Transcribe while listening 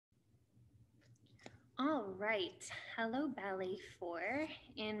All right. Hello, Ballet 4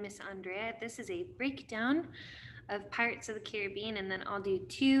 and Miss Andrea. This is a breakdown of Pirates of the Caribbean, and then I'll do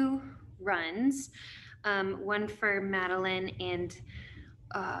two runs, one for Madeline and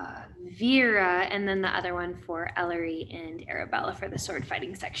Vera, and then the other one for Ellery and Arabella for the sword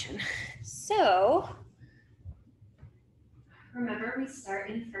fighting section. So, remember, we start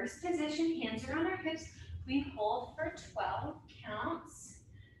in first position, hands are on our hips. We hold for 12 counts.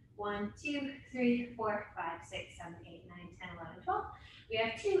 1, 2, 3, 4, 5, 6, 7, 8, 9, 10, 11, 12. We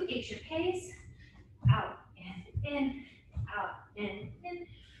have two échappés, out and in, out and in.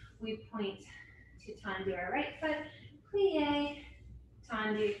 We point to tendu our right foot, plie,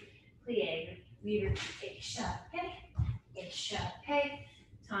 tendu, plie. We repeat échappé,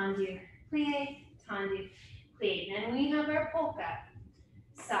 tendu, plie, tendu, plie. Then we have our polka.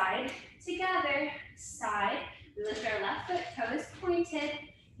 Side together, side. We lift our left foot, toes pointed.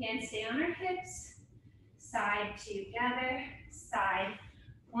 Hands stay on our hips, side together, side,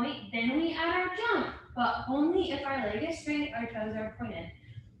 point. Then we add our jump, but only if our leg is straight, our toes are pointed.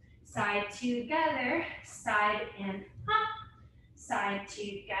 Side together, side and hop, side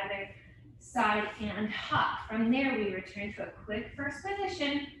together, side and hop. From there, we return to a quick first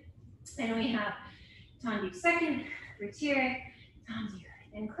position, and we have tendu second, retire, tendu,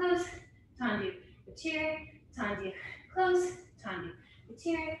 and close, tendu, retire, tendu, close, tendu,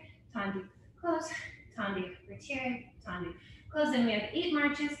 retire, tendu, close, tendu, retire, tendu, close. Then we have 8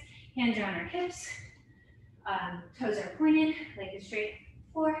 marches, hands are on our hips, toes are pointed, leg is straight.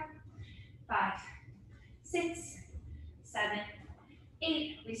 4, 5, 6, 7,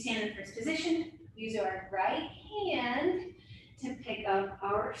 8. We stand in first position. Use our right hand to pick up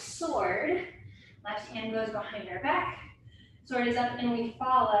our sword. Left hand goes behind our back. Sword is up, and we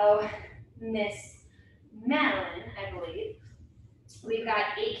follow Miss Madeline, I believe. We've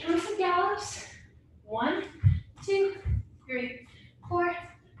got 8 counts of gallops. 1, 2, 3, 4,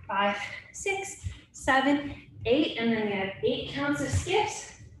 5, 6, 7, 8. And then we have 8 counts of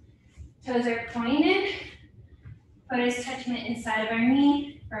skips. Toes are pointed. Foot is touching the inside of our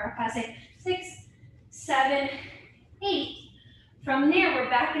knee for our passing. 6, 7, 8. From there, we're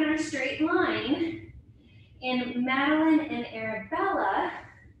back in our straight line. And Madeline and Arabella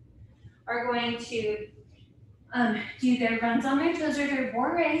are going to do their runs on their toes or their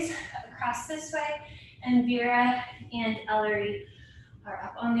bourrées across this way, and Vera and Ellery are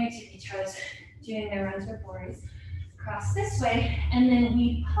up on their tippy toes doing their runs or bourrées across this way, and then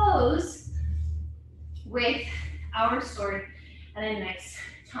we pose with our sword and a nice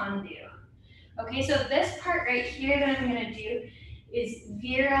tendu. Okay, so this part right here that I'm going to do is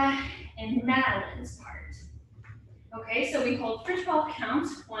Vera and Madeline's part. Okay, so we hold for 12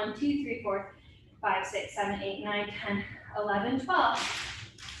 counts, 1, 2, 3, 4, 5, 6, 7, 8, 9, 10, 11, 12.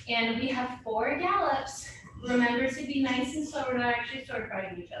 And we have 4 gallops. Remember to be nice and slow. We're not actually sword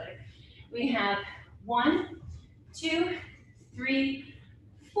fighting each other. We have 1, 2, 3,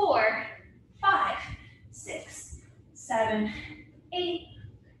 4, 5, 6, 7, 8.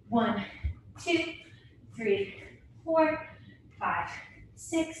 1, 2, 3, 4, 5,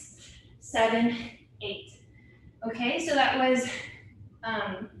 6, 7, 8. Okay, so that was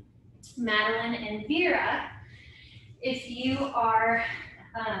Madeline and Vera. If you are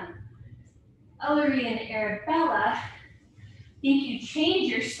Ellery and Arabella, think you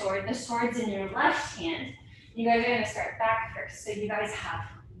change your sword. The sword's in your left hand. You guys are going to start back first. So you guys have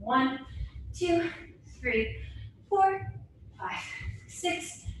 1, 2, 3, 4, 5,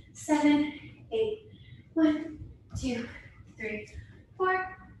 6, 7, 8. 1, 2, 3,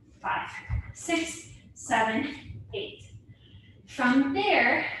 4, 5, 6, 7, 8. From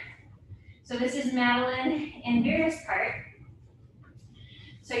there, so this is Madeline and Vera's part.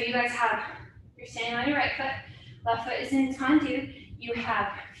 So you guys have, you're standing on your right foot, left foot is in tendu. You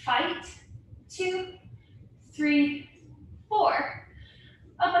have fight, 2, 3, 4.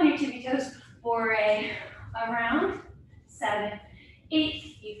 Up on your tippy toes, bourrée around, 7, 8.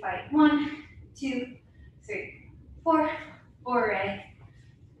 You fight 1, 2, 3, 4, bourrée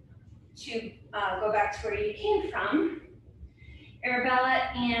to go back to where you came from.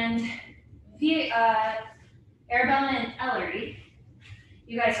 Arabella and Ellery,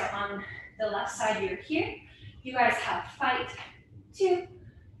 you guys are on the left side. You're here. You guys have fight, 2,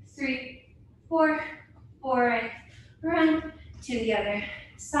 3, 4, bourrée around to the other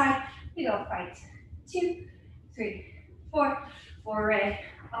side. We go fight, 2, 3, 4, bourrée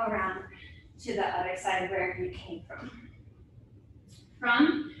around to the other side where you came from.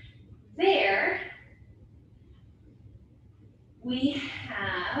 From there, we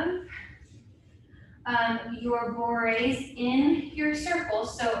have your bourrées in your circle.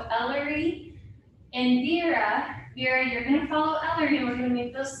 So Ellery And Vera, you're gonna follow Ellery. We're gonna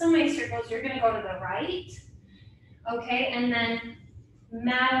make those semicircles. You're gonna go to the right. Okay, and then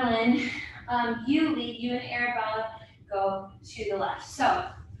Madeline, you lead, you and Arabella go to the left. So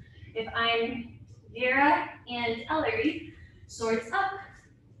if I'm Vera and Ellery, swords up,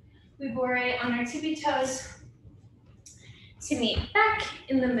 we boree on our tippy toes to meet back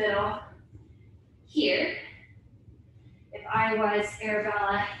in the middle here. If I was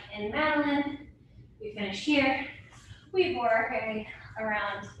Arabella and Madeline, we finish here. We boree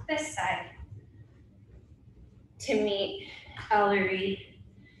around this side to meet Ellery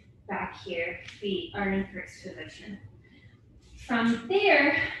back here. Feet are in first position. From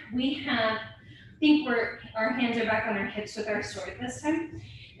there, we have, I think our hands are back on our hips with our sword this time.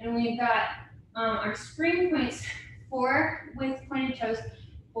 And we've got our spring points, 4 with pointed toes,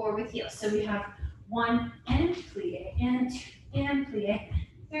 4 with heels. So we have 1 and plie, and 2 and plie,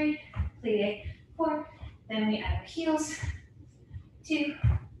 3, plie, 4. Then we add our heels, 2,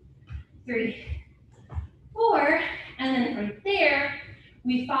 3, 4. And then from there,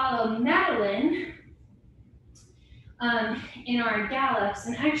 we follow Madeline in our gallops.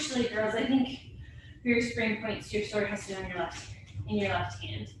 And actually, girls, I think for your spring points, your sword has to be on your left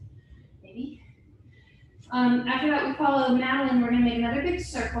hand. Maybe. After that, we follow Madeline. We're gonna make another big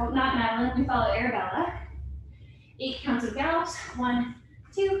circle. Not Madeline, we follow Arabella. 8 counts of gallops. 1,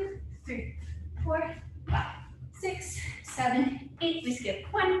 2, 3, 4, 5, 6, 7, 8. We skip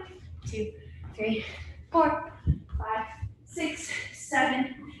 1, 2, 3, 4, 5, 6,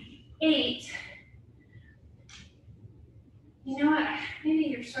 7, 8. You know what? Maybe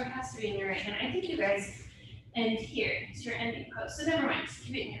your sword has to be in your right hand. I think you guys end here. It's your ending pose. So never mind. Just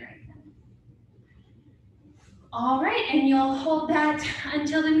keep it in your right hand. All right, and you'll hold that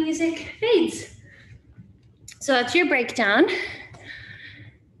until the music fades. So that's your breakdown.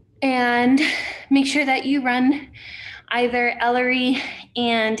 And make sure that you run either Ellery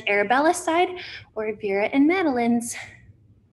and Arabella's side or Vera and Madeline's.